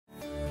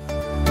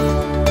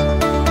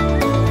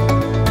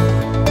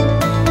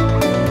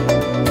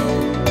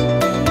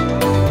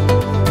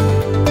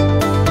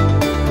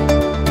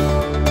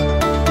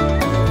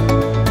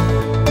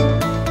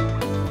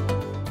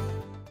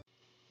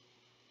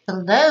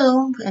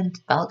Hello and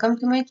welcome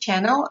to my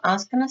channel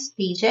Ask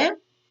Anastasia.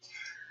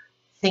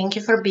 Thank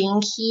you for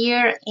being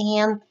here,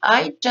 and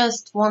I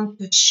just want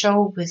to share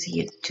with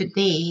you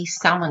today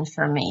some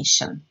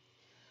information.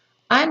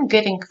 I'm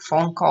getting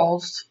phone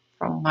calls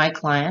from my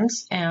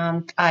clients,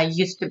 and I'm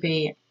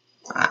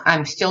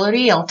still a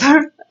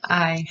realtor.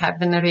 I have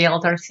been a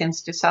realtor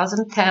since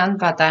 2010,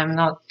 but I'm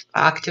not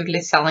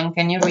actively selling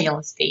any real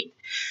estate.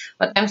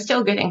 But I'm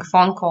still getting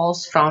phone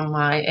calls from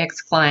my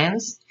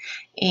ex-clients,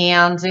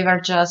 and they were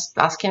just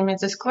asking me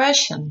this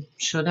question: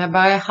 should I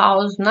buy a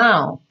house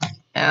now?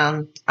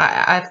 And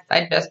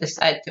I just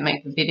decided to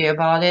make a video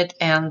about it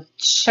and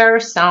share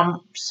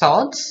some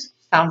thoughts,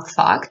 some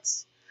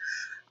facts.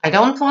 I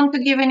don't want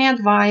to give any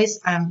advice.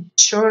 I'm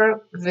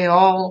sure you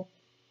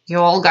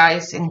all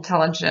guys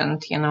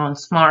intelligent, and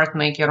smart,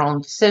 make your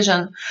own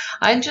decision.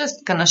 I'm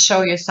just gonna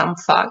show you some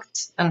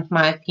facts and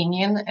my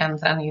opinion, and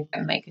then you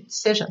can make a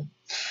decision.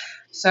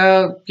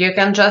 So you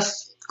can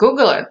just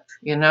Google it,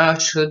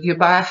 should you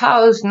buy a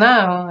house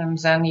now? And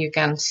then you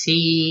can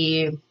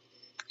see,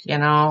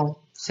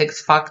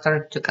 6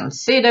 factors to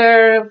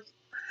consider,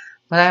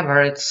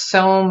 whatever. It's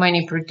so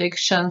many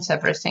predictions,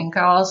 everything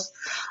else.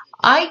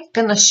 I'm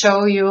gonna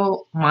show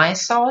you my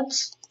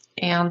thoughts.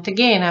 And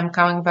again, I'm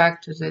coming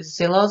back to this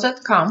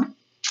Zillow.com.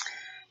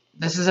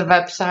 This is a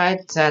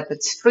website that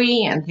it's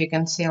free, and you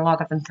can see a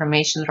lot of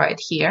information right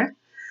here.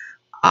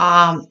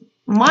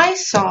 My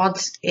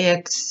thoughts,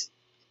 it's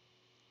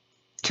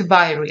to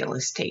buy real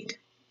estate.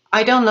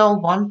 I don't know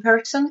one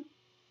person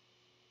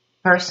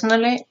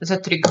personally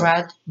that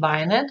regret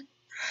buying it.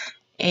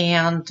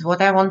 And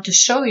what I want to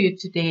show you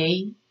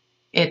today,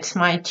 it's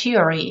my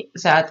theory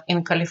that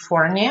in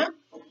California,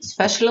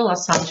 especially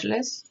Los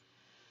Angeles,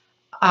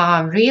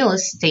 real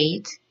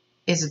estate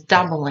is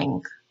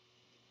doubling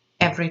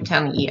every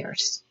 10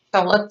 years.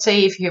 So let's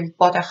say if you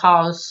bought a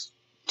house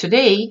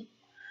today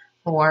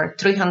for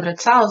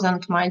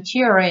 $300,000, my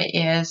theory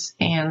is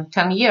in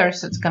 10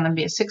 years it's going to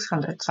be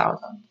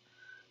 $600,000,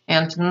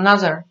 and in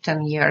another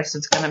 10 years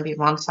it's going to be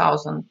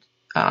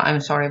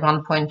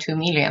 1.2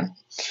 million.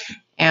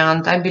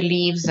 And I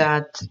believe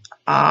that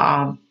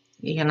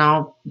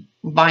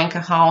buying a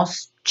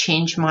house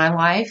changed my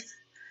life,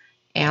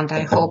 and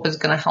I hope it's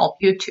going to help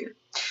you too.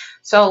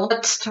 So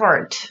let's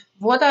start.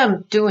 What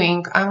I'm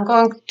doing, I'm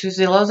going to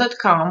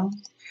Zillow.com,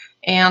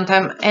 and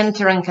I'm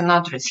entering an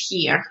address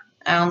here.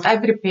 And I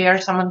prepare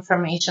some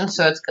information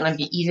so it's going to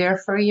be easier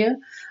for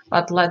you.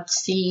 But let's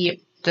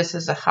see, this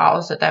is a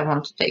house that I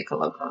want to take a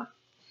look at.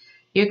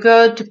 You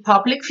go to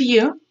public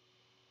view,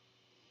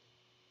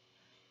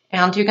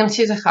 and you can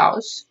see the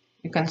house.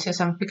 You can see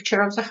some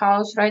picture of the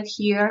house right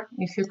here.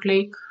 If you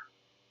click,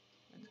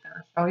 it's going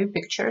to show you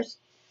pictures.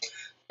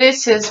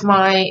 This is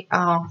my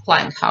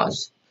client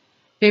house.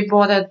 We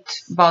bought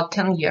it about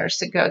 10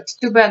 years ago. It's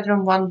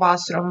 2-bedroom, 1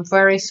 bathroom,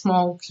 very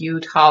small,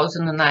 cute house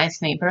in a nice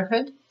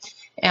neighborhood.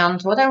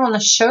 And what I want to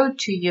show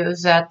to you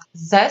is that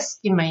the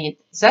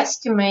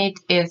estimate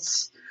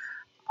is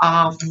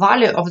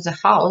value of the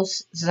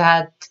house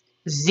that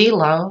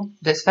Zillow,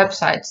 this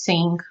website,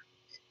 think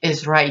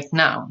is right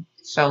now.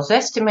 So the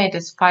estimate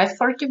is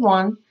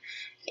 541,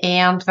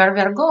 and where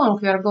we are going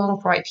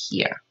right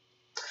here.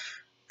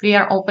 We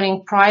are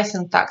opening price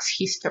and tax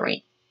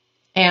history,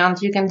 and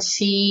you can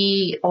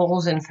see all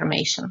the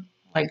information.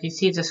 Like you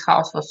see, this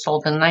house was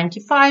sold in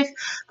 95.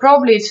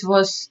 Probably it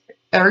was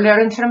earlier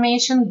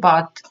information,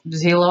 but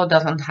Zillow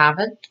doesn't have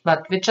it,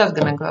 but we're just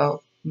gonna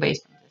go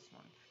based on this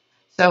one.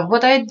 So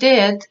what I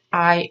did,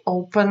 I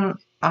opened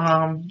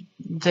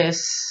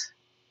this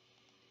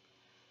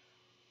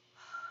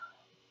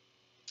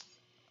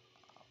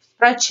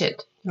spreadsheet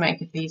to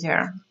make it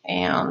easier,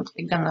 and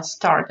we're gonna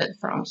start it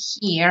from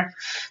here.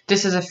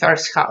 This is the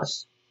first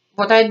house.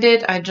 What I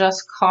did, I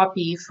just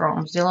copy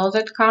from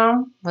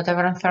Zillow.com,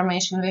 whatever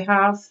information we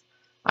have,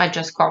 I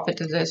just copied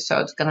to this, so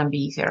it's gonna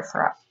be easier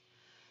for us.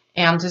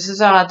 And this is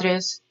the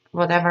address,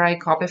 whatever I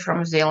copy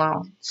from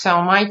Zillow.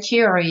 So my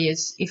theory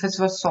is, if it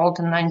was sold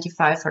in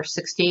 95 for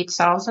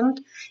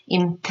 68,000,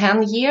 in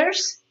 10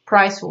 years,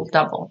 price will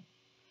double.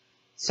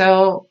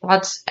 So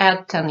let's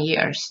add 10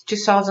 years.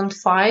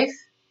 2005,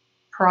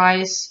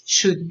 price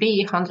should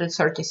be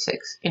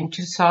 136. In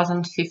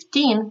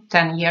 2015,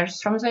 10 years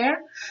from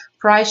there,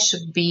 price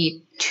should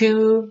be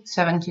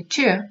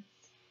 272.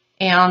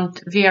 And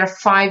we are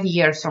 5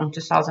 years from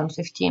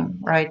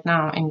 2015 right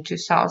now in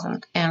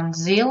 2000. And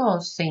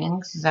Zillow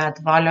thinks that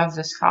value of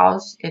this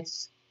house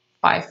is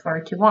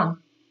 541.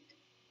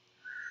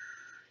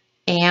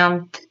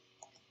 And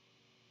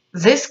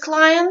this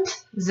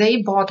client,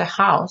 they bought a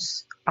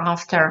house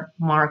after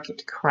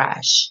market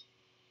crash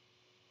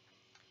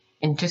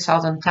in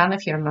 2010,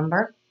 if you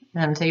remember,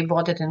 and they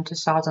bought it in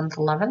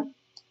 2011.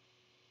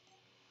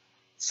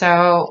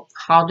 So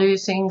how do you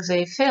think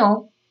they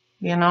feel?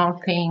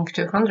 Paying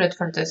 200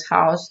 for this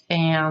house,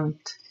 and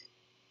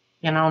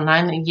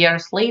 9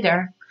 years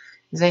later,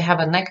 they have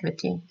an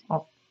equity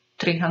of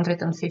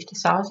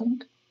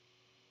 350,000.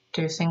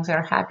 Do you think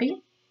they're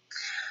happy?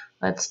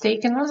 Let's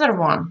take another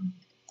one.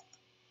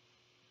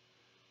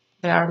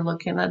 We are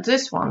looking at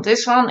this one.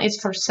 This one is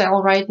for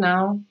sale right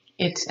now.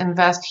 It's in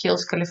West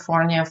Hills,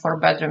 California,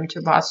 4-bedroom,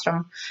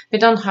 2-bathroom. We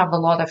don't have a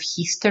lot of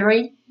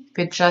history.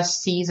 We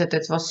just see that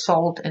it was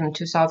sold in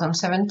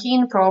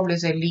 2017. Probably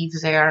they live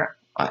there,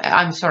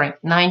 I'm sorry,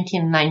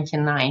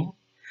 1999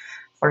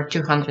 for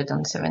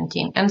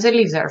 217. And they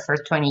live there for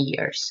 20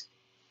 years.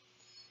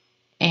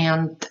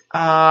 And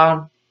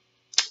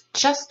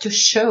just to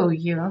show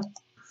you,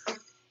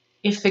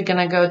 if we're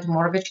gonna go to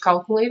mortgage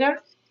calculator,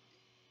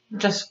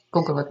 just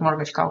Google it,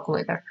 mortgage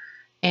calculator.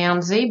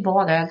 And they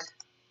bought it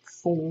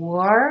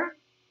for,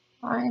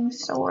 I'm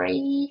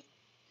sorry,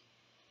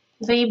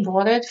 they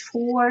bought it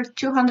for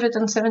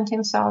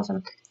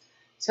 217,000.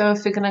 So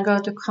if we're gonna go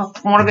to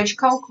mortgage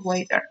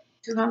calculator,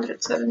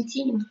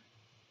 217.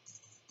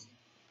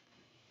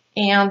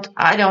 And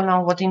I don't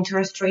know what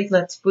interest rate,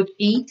 let's put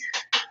 8.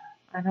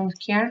 I don't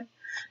care.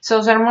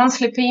 So their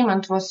monthly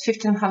payment was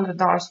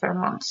 $1,500 per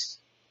month.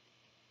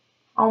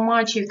 How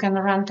much you can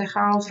rent a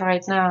house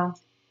right now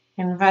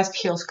in West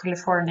Hills,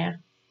 California?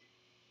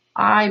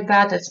 I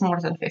bet it's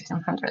more than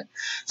 $1,500.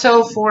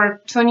 So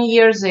for 20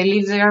 years they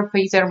live there,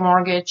 pay their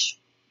mortgage,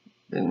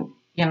 you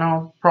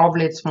know,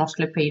 probably it's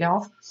mostly paid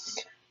off.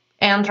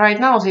 And right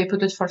now they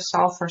put it for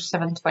sale for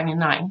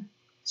 $729.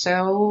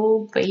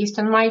 So based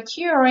on my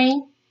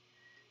theory,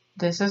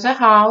 this is a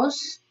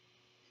house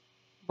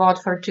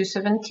bought for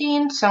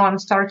 $217. So I'm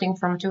starting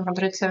from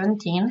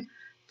 217.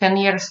 10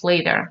 years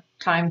later,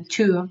 time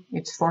 2,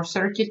 it's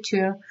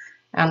 $432.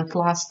 And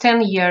plus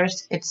 10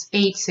 years, it's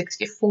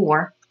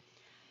 $864.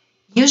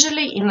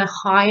 Usually in the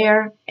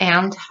higher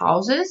end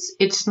houses,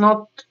 it's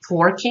not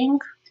working,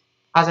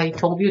 as I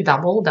told you,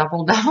 double,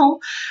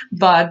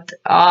 but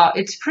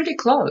it's pretty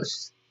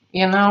close,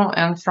 you know.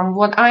 And from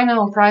what I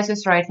know,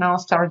 prices right now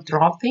start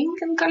dropping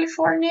in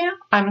California.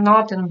 I'm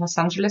not in Los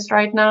Angeles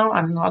right now.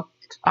 I'm not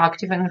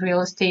active in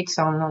real estate,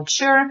 so I'm not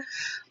sure.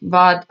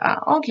 But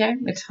okay,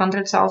 it's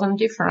 100,000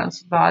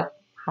 difference. But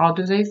how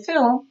do they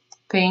feel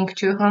paying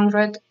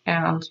 200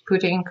 and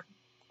putting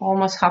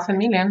almost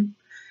 $500,000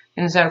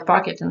 in their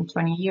pocket in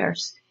 20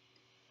 years?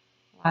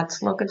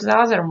 Let's look at the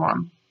other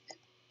one.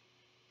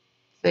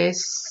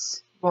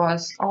 This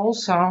was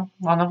also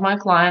one of my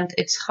clients.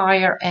 It's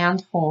higher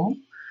end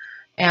home,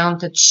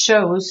 and it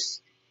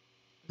shows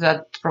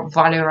that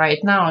value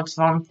right now it's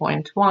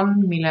 $1.1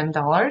 million.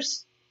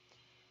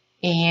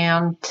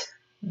 And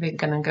we're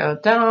gonna go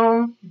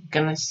down, we're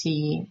gonna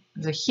see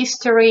the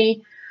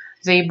history.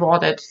 They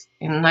bought it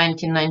in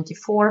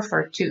 1994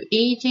 for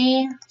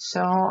 $280,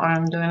 so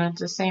I'm doing it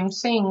the same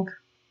thing.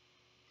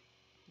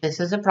 This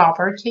is a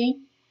property.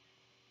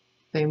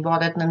 They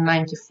bought it in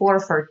 94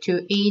 for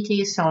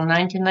 $280, so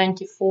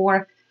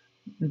 1994,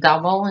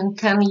 double in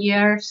 10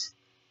 years,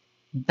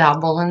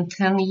 double in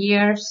 10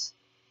 years.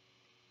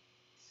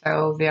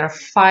 So we are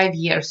 5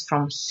 years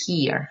from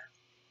here.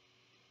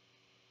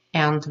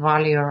 And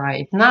value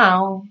right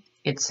now,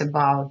 it's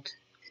about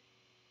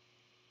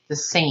the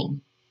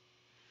same.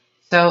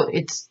 So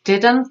we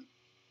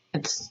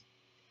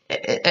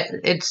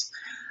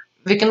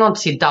cannot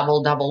see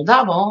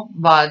double,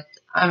 but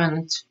I mean,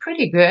 it's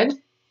pretty good,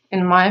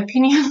 in my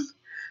opinion.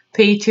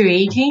 Pay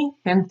 280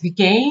 and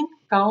again,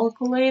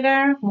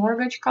 calculator,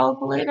 mortgage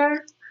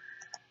calculator.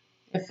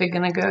 If we're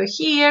gonna go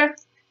here,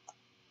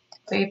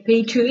 they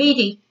pay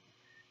 280.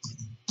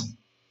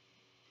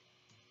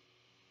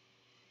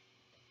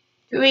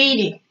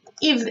 280.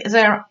 If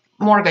their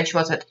mortgage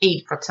was at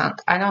 8%,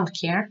 I don't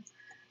care.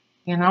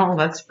 You know,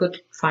 let's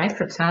put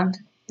 5%.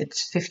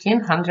 It's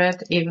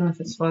 $1,500. Even if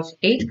it was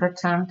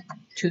 8%,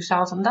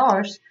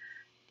 $2,000.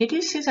 Did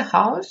you see the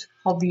house?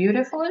 How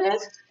beautiful it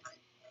is?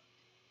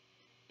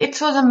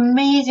 It was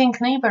amazing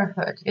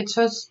neighborhood. It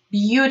was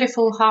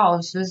beautiful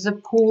house with a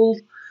pool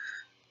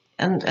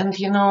and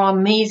you know,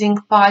 amazing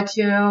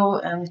patio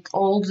and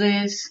all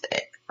this.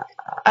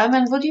 I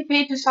mean, would you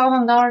pay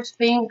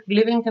 $2,000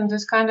 living in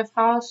this kind of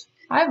house?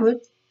 I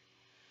would.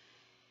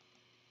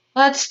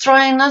 Let's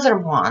try another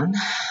one.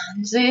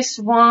 This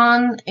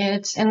one,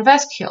 it's in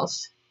West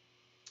Hills.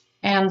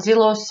 And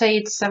Zillow say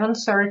it's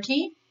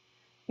 $730.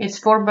 It's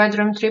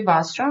 4-bedroom,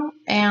 3-bathroom.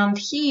 And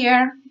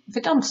here,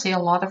 we don't see a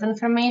lot of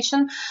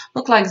information.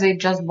 Look like they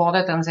just bought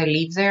it and they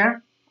live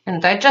there.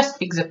 And I just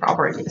picked the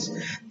properties.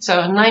 So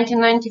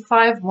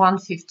 1995,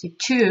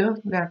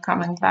 $152. We're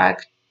coming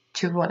back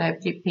to what I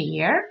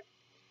prepare.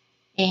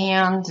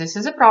 And this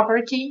is a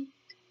property.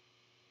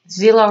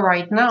 Zillow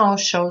right now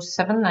shows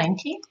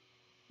 $790.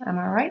 Am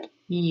I right?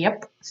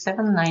 Yep,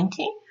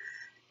 $790.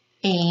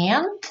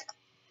 And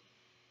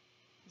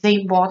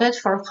they bought it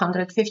for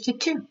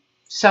 $152.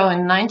 So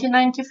in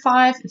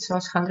 1995, it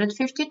was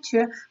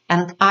 $152.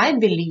 And I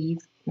believe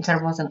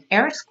there was an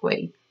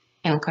earthquake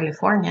in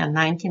California in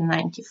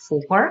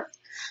 1994.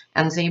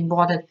 And they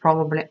bought it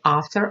probably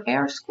after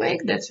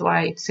earthquake. That's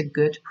why it's a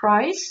good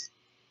price.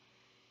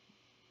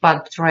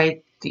 But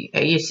right,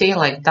 you see,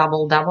 like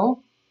double.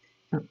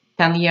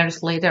 10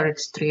 years later,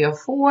 it's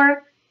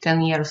 304.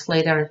 10 years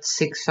later, it's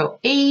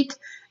 608.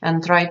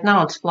 And right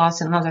now, it's plus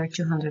another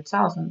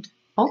 200,000.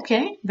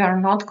 Okay, they're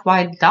not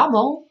quite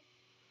double,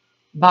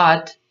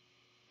 but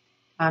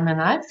I mean,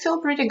 I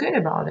feel pretty good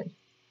about it.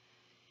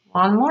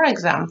 One more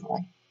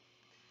example.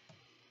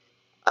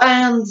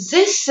 And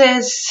this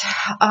is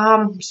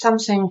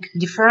something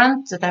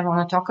different that I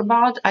want to talk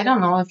about. I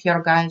don't know if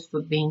your guys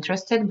would be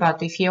interested,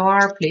 but if you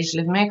are, please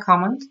leave me a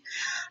comment.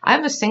 I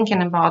was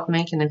thinking about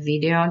making a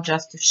video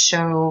just to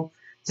show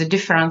the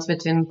difference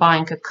between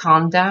buying a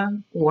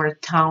condo or a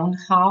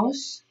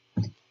townhouse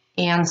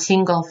and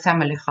single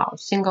family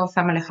house. Single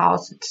family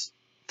house, it's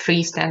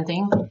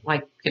freestanding,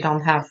 like you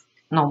don't have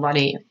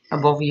nobody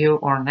above you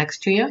or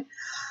next to you.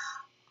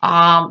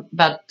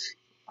 But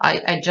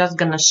I just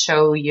gonna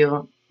show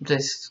you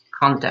this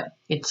condo.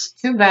 It's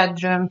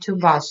 2-bedroom,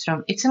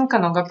 2-bathroom. It's in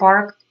Canoga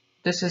Park.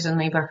 This is a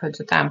neighborhood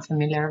that I'm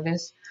familiar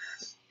with.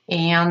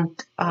 And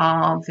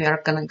we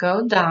are gonna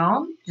go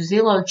down.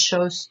 Zillow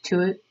shows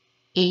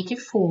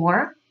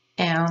 284,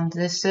 and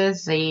this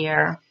is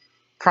their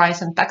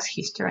price and tax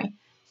history.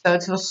 So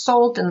it was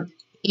sold in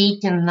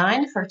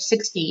 1889 for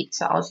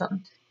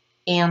 68,000,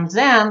 and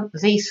then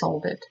they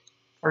sold it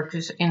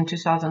in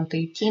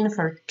 2018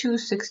 for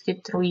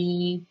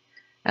 263,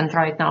 and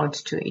right now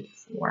it's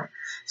 284.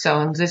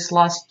 So in this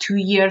last 2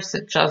 years,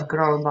 it just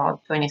grew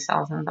about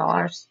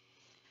 $20,000.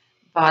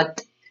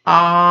 But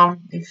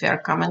if you're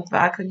coming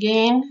back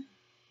again,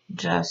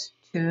 just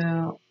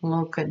to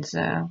look at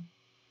the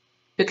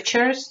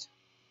pictures.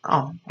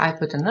 Oh, I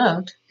put a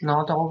note,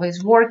 not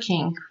always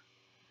working.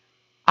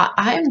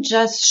 I'm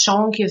just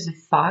showing you the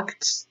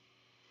facts.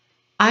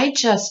 I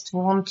just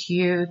want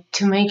you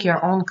to make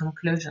your own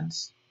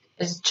conclusions.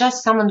 It's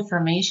just some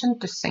information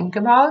to think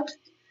about.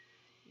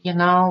 You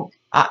know,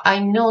 I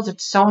know that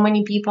so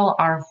many people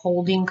are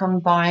holding on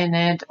buying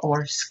it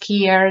or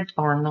scared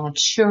or not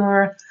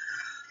sure.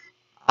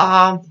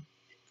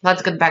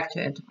 Let's get back to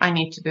it. I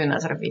need to do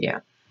another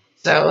video.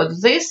 So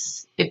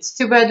this, it's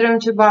 2-bedroom,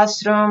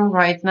 2-bathroom.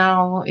 Right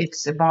now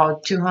it's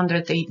about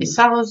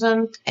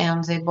 280,000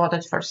 and they bought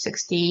it for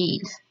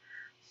 68.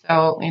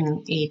 So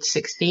in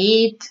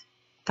 868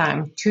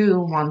 times 2,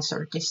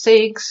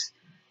 136,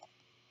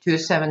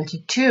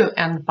 272.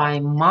 And by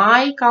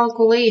my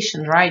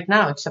calculation right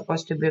now, it's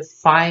supposed to be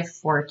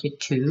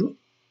 542,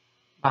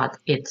 but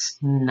it's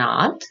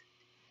not.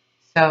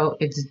 So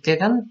it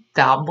didn't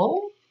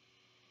double.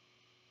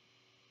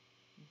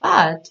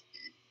 But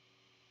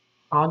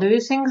how do you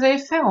think they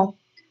fell?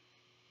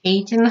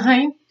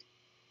 89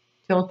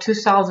 till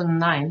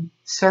 2009,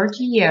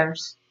 30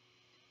 years.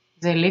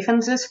 They live in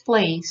this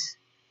place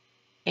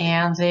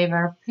and they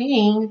were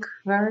paying,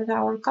 where is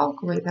our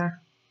calculator?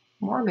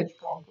 Mortgage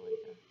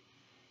calculator.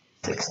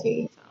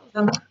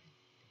 68,000.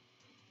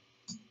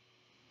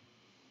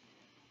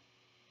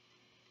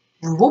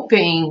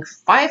 Whooping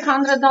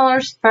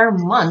 $500 per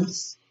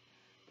month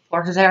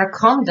for their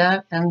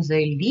condo, and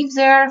they live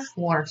there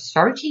for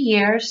 30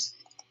 years.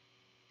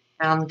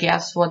 And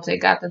guess what they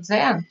got at the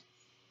end?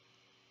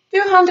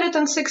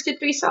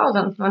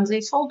 263,000 when they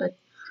sold it.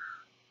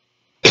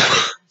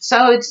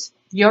 So it's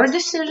your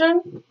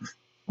decision,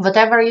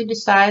 whatever you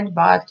decide,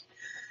 but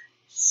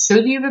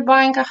should you be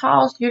buying a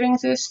house during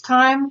this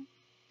time?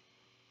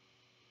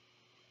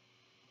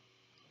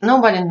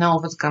 Nobody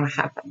knows what's gonna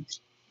happen.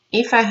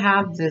 If I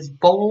have this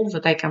ball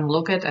that I can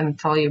look at and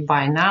tell you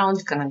by now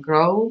it's gonna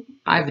grow,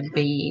 I would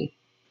be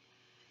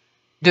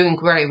doing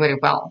very, very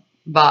well.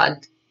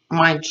 But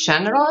my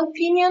general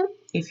opinion,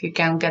 if you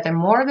can get a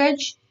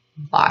mortgage,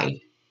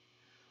 buy.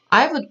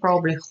 I would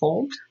probably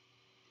hold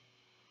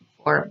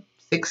for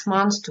 6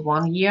 months to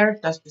 1 year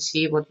just to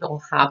see what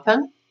will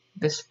happen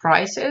with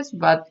prices,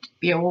 but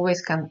you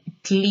always can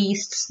at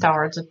least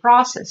start the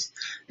process.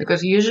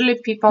 Because usually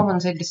people, when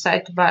they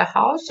decide to buy a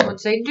house,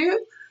 what they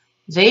do,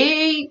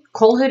 they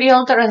call the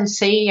realtor and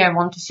say, I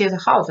want to see the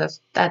house.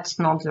 That's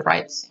not the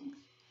right thing.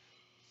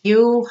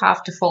 You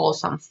have to follow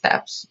some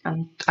steps,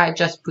 and I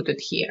just put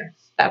it here.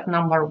 Step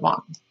number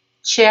 1,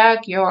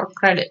 check your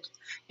credit.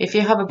 If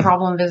you have a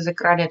problem with the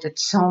credit,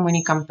 it's so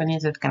many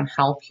companies that can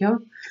help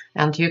you,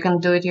 and you can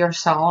do it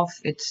yourself.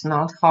 It's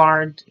not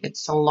hard.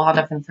 It's a lot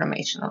of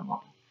information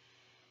involved.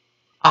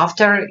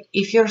 After,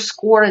 if your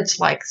score is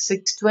like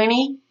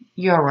 620,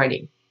 you're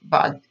ready.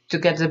 But to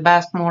get the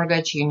best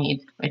mortgage, you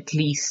need at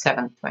least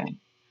 720.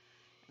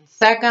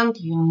 Second,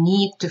 you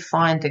need to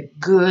find a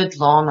good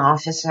loan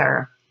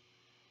officer.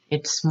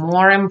 It's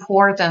more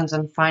important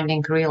than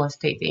finding a real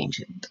estate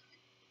agent.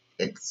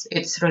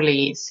 It's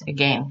really is.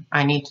 Again,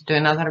 I need to do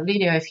another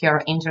video. If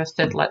you're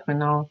interested, let me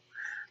know.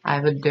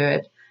 I would do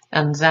it.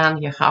 And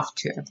then you have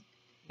to,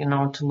 you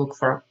know, to look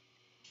for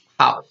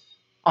a house.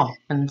 Oh,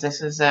 and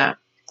this is a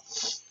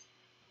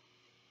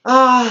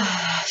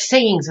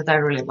saying that I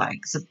really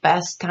like. The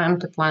best time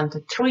to plant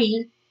a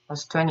tree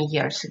was 20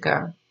 years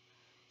ago.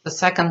 The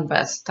second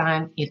best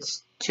time,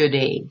 it's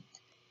today.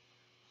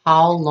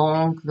 How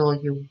long will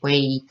you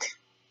wait?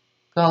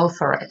 Go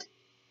for it.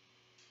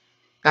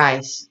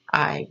 Guys,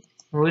 I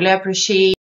really appreciate